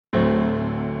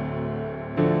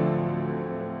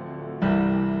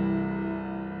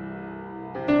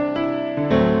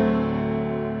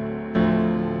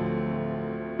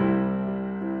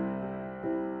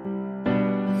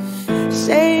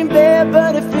Same bed,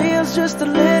 but it feels just a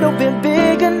little bit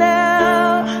bigger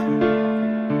now.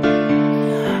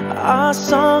 Our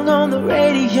song on the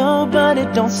radio, but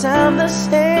it don't sound the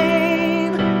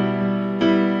same.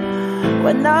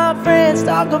 When our friends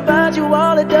talk about you,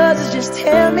 all it does is just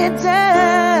tear me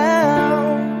down.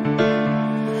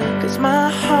 'Cause my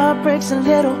heart breaks a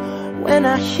little when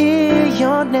I hear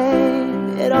your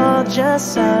name. It all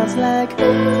just sounds like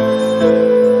ooh.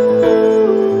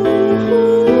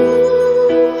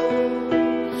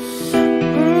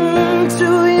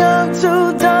 Too young, too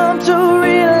dumb to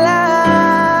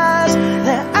realize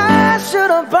that I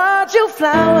should have bought you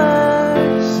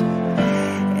flowers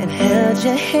and held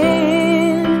your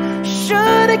hand.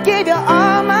 Should have gave you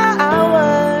all my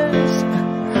hours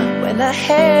when I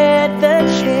had the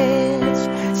chance.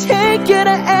 Take you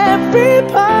to every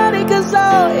party, 'cause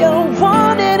all you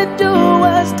wanted to do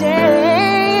was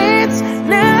dance.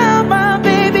 Now my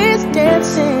baby's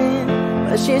dancing,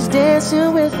 but she's dancing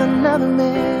with another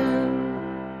man.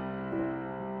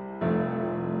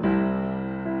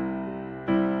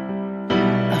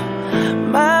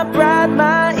 My pride,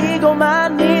 my ego, my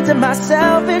needs, and my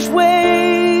selfish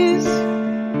ways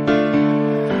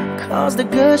caused a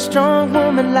good, strong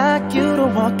woman like you to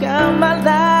walk out my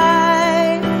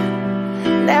life.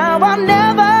 Now I'll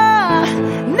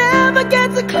never get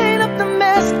to clean up the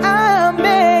mess I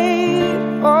made.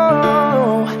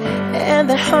 Oh, and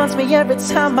that haunts me every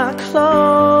time I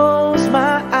close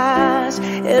my eyes.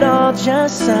 It all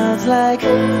just sounds like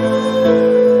ooh.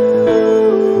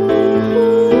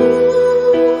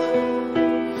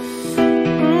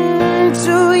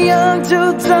 Too young, too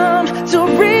dumb to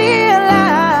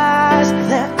realize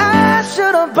that I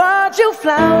should have bought you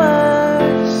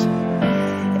flowers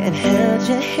and held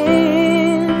your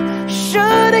hand.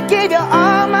 Should have gave you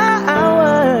all my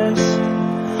hours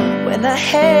when I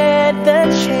had the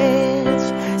chance.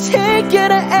 Take you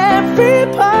to every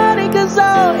party, 'cause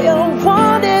all you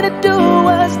wanted to do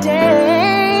was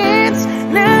dance.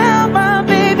 Now my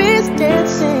baby's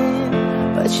dancing,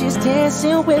 but she's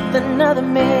dancing with another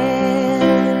man.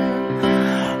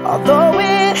 Although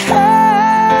it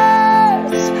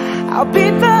hurts, I'll be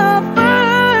the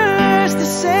first to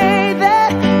say that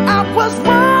I was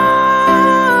wrong.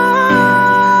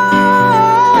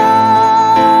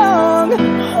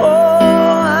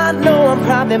 Oh, I know I'm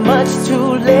probably much too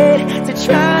late to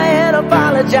try and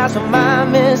apologize for my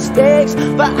mistakes,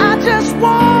 but I just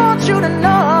want you to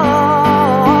know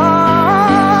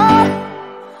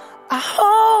I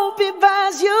hope he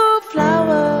buys you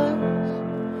flowers.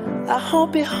 I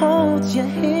hope he holds your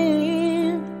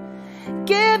hand,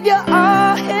 give you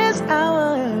all his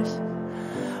hours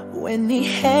when he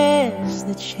has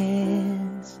the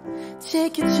chance.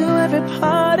 Take you to every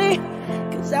party,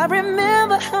 'cause I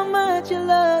remember how much you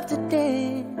love to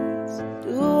dance.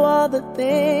 Do all the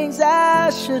things I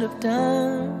should have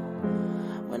done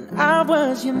when I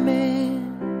was your man.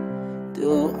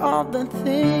 Do all the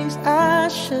things I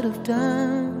should have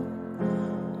done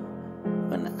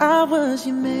when I was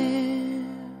your man.